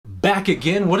back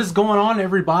again. What is going on,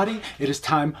 everybody? It is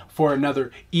time for another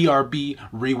ERB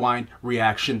Rewind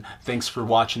reaction. Thanks for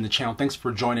watching the channel. Thanks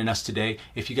for joining us today.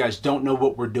 If you guys don't know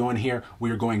what we're doing here,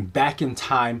 we are going back in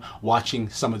time watching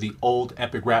some of the old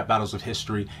epic rap battles of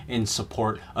history in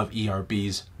support of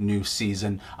ERB's new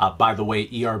season. By the way,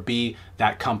 ERB,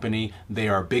 that company, they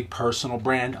are a big personal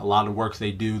brand. A lot of work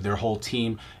they do. Their whole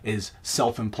team is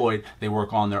self-employed. They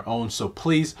work on their own. So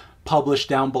please, publish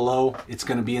down below. It's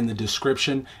going to be in the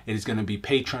description. It is going to be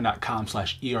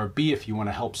patreon.com/ERB if you want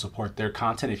to help support their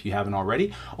content if you haven't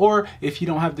already. Or if you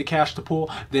don't have the cash to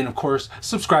pull, then of course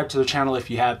subscribe to the channel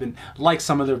if you haven't. Like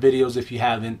some of their videos if you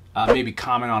haven't. Maybe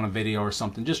comment on a video or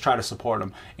something. Just try to support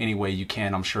them any way you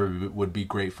can. I'm sure we would be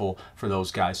grateful for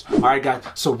those guys. Alright guys,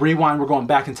 so Rewind, we're going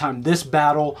back in time. This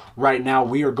battle right now,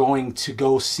 we are going to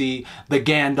go see the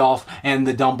Gandalf and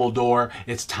the Dumbledore.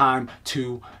 It's time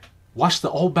to watch the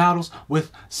old battles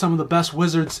with some of the best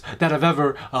wizards that have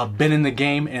ever been in the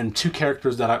game, and two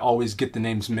characters that I always get the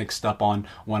names mixed up on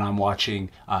when I'm watching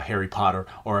Harry Potter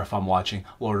or if I'm watching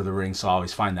Lord of the Rings, so I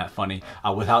always find that funny.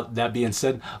 Without that being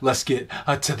said, let's get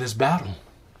to this battle.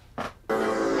 The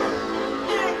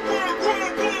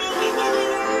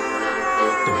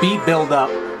beat build up.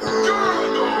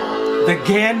 The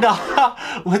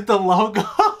Gandalf with the logo.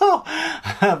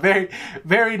 Very,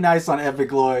 very nice on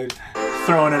Epic Lloyd.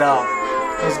 Throwing it out.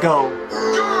 Let's go.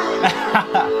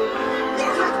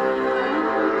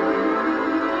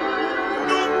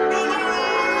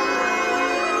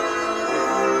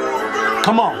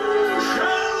 Come on.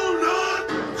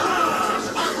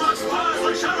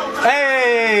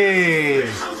 Hey.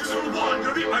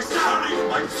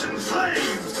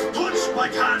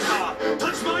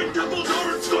 Touch my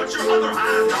Dumbledore and scorch your other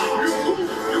hand.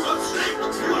 You got snaked.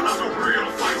 You're not a real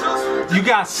fighter. You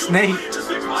got snaked. Just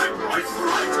makes my bright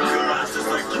bright. Your ass is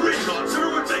like Gringotts.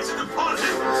 Everyone makes a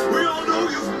deposit. We all know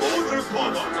you've more than a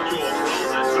product in your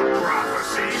closet. Some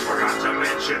prophecy forgot to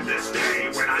mention this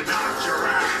day when I knocked your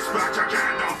ass back to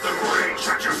Gandalf the Great.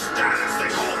 Check your status. They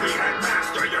call me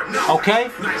headmaster. You're not.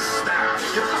 Okay. Nice stab.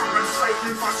 You're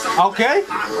compensating for something. Okay.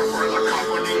 I prefer the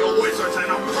company of wizards and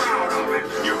I'm proud of it.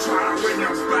 You try to win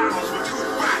your battles with two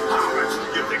fat hobbits.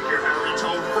 You think your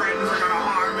hairy-toed friends are gonna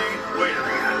harm me? Wait till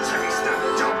you get a taste of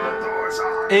Dumbledore's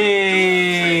eye.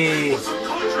 Hey. With some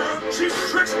conjure of cheap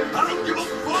tricks, I don't give a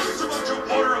fuck about your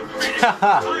order of meeting.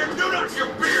 I am not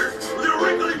your beard with your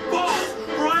wrinkly balls,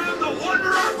 for I am the one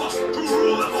rapper to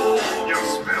rule them all. Your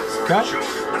spells are joke.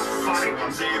 The funny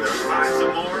ones either rise the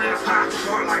morning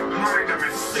or like mind them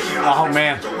and see them. Oh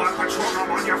man. Do my patronum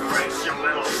on your face, you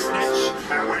little snitch.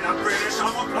 And when I'm finished,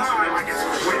 I'll apply like it's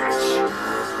Quidditch.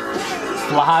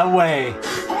 Fly away.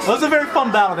 It was a very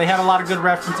fun battle. They had a lot of good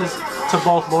references to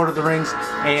both Lord of the Rings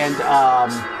and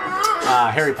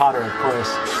Harry Potter, of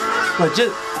course. But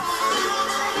just,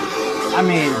 I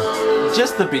mean,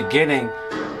 just the beginning,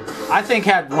 I think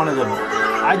had one of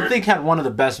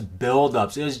the best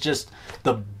build-ups. It was just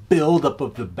the build-up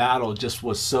of the battle just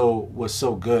was so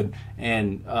good,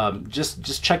 and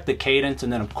just check the cadence,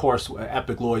 and then of course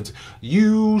Epic Lloyd's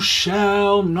 "You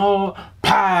shall not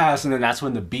pass," and then that's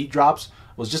when the beat drops.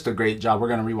 It was just a great job. We're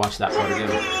gonna rewatch that part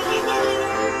again.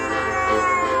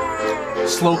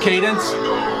 Slow cadence.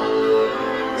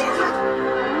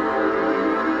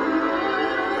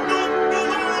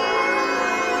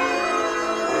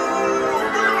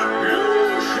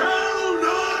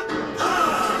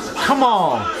 Come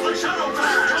on.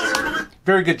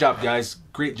 Very good job, guys.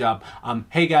 Great job.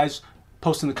 Hey guys,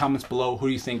 post in the comments below, who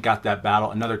do you think got that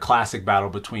battle? Another classic battle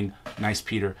between Nice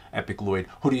Peter, Epic Lloyd.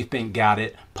 Who do you think got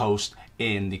it? Post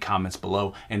in the comments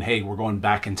below. And hey, we're going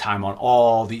back in time on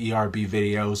all the ERB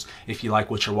videos. If you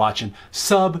like what you're watching,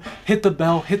 sub, hit the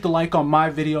bell, hit the like on my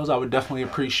videos. I would definitely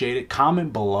appreciate it.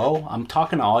 Comment below. I'm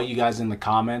talking to all you guys in the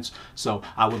comments, so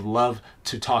I would love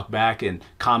to talk back and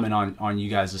comment on you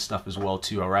guys' stuff as well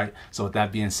too. All right, so with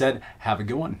that being said, have a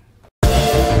good one.